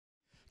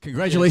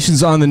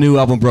Congratulations on the new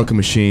album, Broken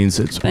Machines.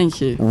 It's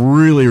Thank you.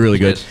 Really, really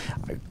good.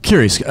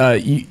 Curious,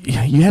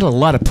 you had a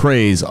lot of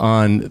praise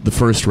on the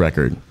first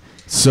record.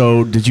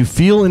 So did you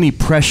feel any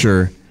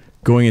pressure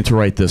going in to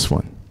write this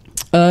one?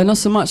 Not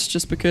so much,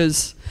 just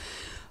because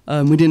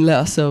we didn't let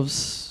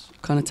ourselves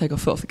kind of take our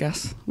foot off the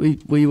gas.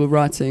 We were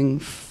writing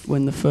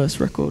when the first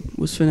record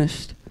was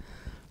finished,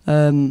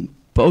 but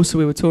also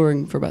we were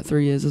touring for about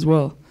 3 years as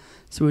well.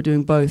 So we were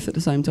doing both at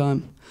the same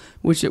time,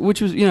 which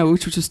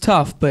was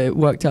tough, but it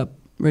worked out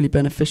really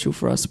beneficial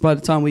for us. By the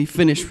time we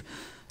finished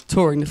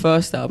touring the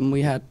first album,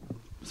 we had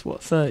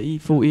 30,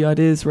 40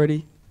 ideas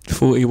ready.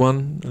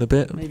 41 and a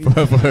bit. Maybe.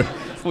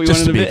 41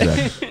 and a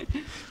bit.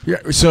 Yeah,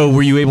 so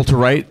were you able to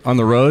write on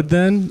the road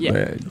then?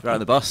 Yeah. Right on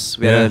the bus.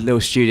 We had a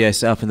little studio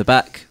set up in the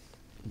back.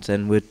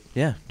 Then we'd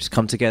just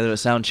come together at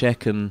sound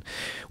check, and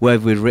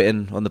whatever we'd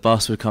written on the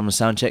bus would come and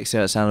sound check, see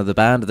how it sounded the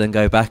band, and then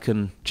go back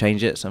and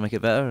change it, so make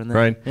it better. And then,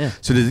 right. Yeah.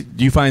 So do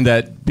you find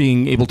that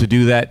being able to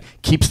do that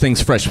keeps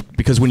things fresh?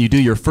 Because when you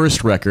do your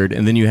first record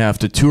and then you have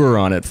to tour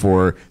on it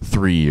for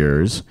 3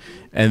 years,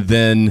 and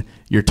then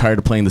you're tired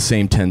of playing the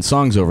same 10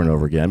 songs over and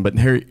over again, but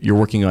here you're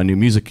working on new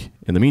music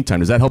in the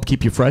meantime. Does that help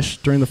keep you fresh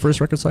during the first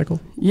record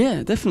cycle?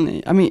 Yeah,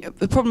 definitely. I mean,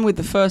 the problem with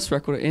the first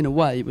record, in a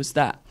way, was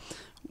that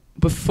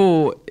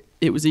before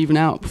it was even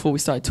out, before we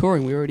started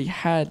touring, we already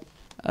had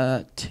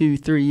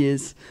 2-3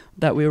 years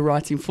that we were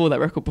writing for that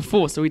record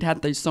before. So we'd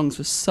had those songs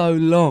for so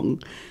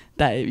long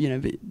that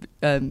it,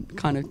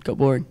 kind of got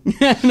boring.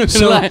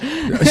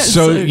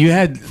 So you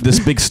had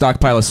this big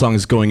stockpile of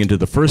songs going into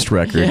the first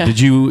record. Yeah. Did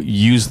you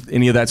use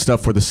any of that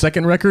stuff for the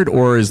second record,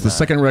 or is the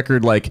second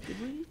record like?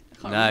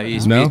 No, we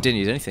didn't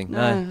use anything.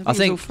 No, I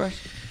think it's all fresh.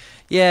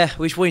 Yeah,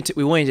 we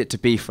wanted it to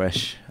be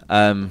fresh.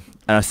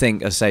 And I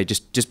think, as I say,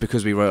 just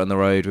because we wrote on the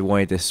road, we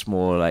wanted this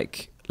more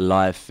like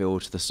live feel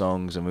to the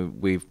songs,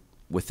 and we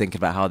were thinking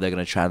about how they're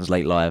going to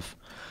translate live.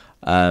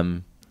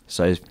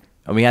 So,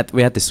 and we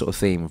had this sort of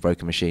theme of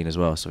Broken Machine as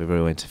well, so we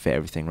really wanted to fit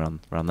everything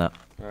around that.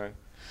 Right.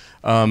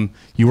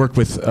 You worked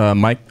with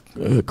Mike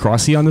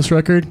Crossy on this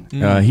record.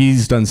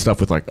 He's done stuff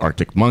with like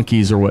Arctic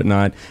Monkeys or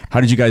whatnot.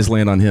 How did you guys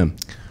land on him?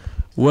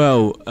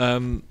 Well,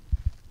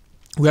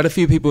 we had a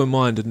few people in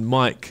mind, and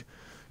Mike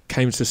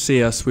came to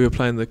see us. We were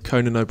playing the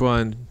Conan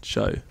O'Brien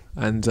show,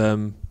 and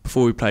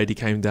before we played, he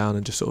came down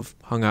and just sort of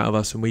hung out with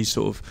us, and we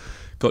sort of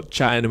got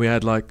chatting,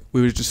 and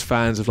we were just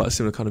fans of like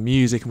similar kind of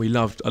music, and we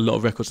loved a lot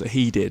of records that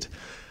he did.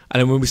 And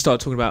then when we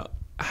started talking about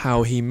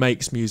how he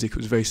makes music, it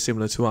was very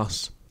similar to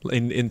us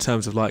in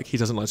terms of like he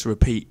doesn't like to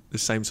repeat the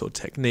same sort of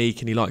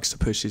technique, and he likes to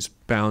push his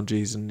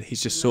boundaries, and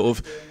he's just sort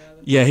of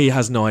he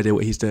has no idea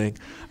what he's doing.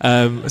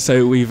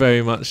 So we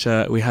very much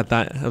we had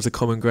that as a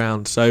common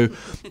ground. So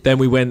then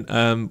we went,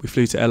 we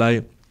flew to LA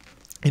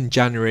in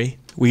January.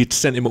 We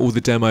sent him all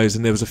the demos,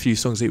 and there was a few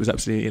songs that he was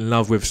absolutely in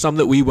love with, some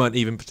that we weren't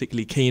even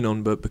particularly keen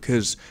on, but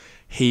because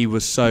he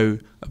was so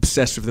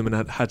obsessed with them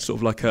and had sort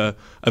of like a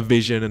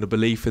vision and a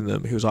belief in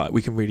them, he was like,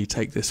 we can really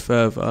take this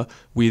further.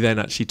 We then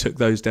actually took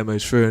those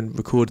demos through and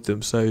recorded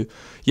them. So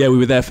yeah, we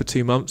were there for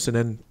 2 months, and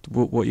then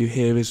what you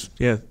hear is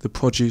the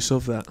produce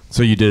of that.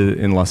 So you did it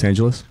in Los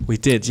Angeles? We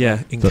did,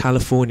 yeah, in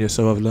California,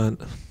 so I've learned.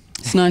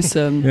 It's nice.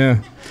 Yeah,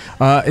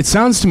 it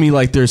sounds to me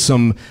like there's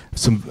some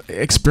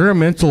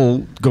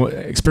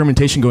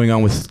experimentation going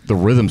on with the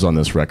rhythms on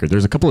this record.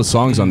 There's a couple of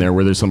songs on there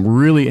where there's some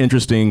really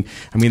interesting.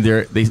 I mean,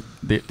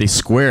 they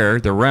square,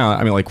 they're round.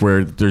 I mean, like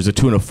where there's a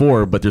 2 and a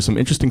 4, but there's some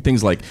interesting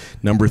things like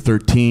number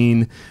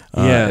 13.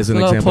 As an a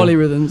lot example. of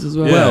polyrhythms as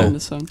well in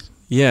the songs.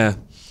 Yeah,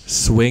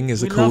 swing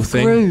is a cool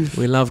thing. Groove.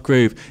 We love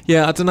groove.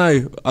 Yeah, I don't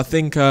know. I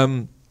think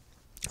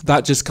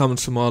that just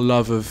comes from our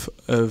love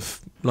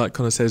of like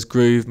Connor says,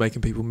 groove,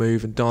 making people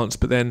move and dance.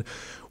 But then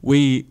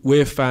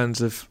we're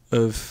fans of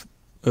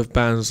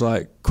bands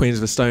like Queens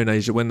of the Stone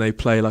Age, that when they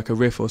play like a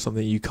riff or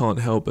something, you can't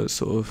help but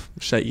sort of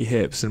shake your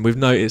hips. And we've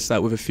noticed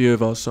that with a few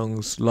of our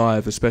songs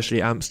live, especially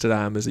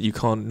Amsterdam, is that you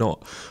can't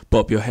not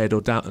bop your head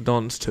or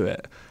dance to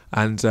it.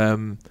 And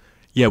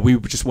we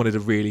just wanted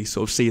to really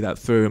sort of see that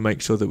through and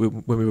make sure that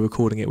when we were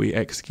recording it, we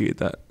executed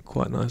that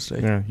quite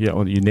nicely. Yeah,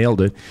 well, you nailed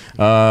it.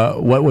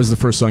 What was the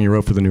first song you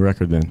wrote for the new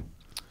record then?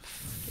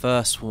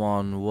 First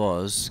one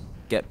was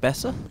Get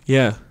Better.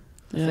 Yeah.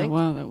 Yeah,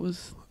 wow, that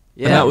was...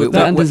 Yeah,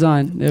 that and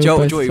Design.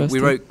 We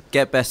wrote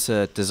Get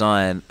Better,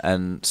 Design,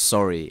 and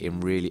Sorry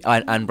in really,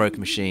 and Broken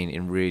Machine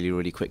in really,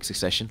 really quick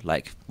succession,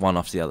 like one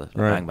after the other, like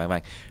bang, bang,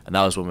 bang. And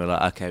that was when we were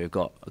like, okay, we've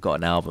got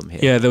an album here.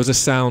 Yeah, there was a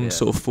sound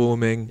sort of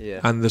forming,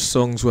 and the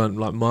songs weren't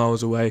like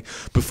miles away.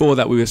 Before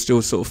that, we were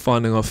still sort of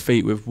finding our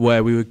feet with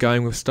where we were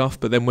going with stuff.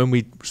 But then when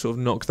we sort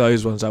of knocked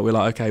those ones out, we're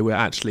like, okay, we're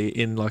actually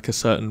in like a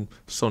certain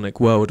sonic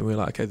world, and we're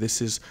like, okay,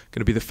 this is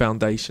going to be the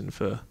foundation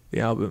for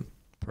the album.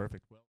 Perfect.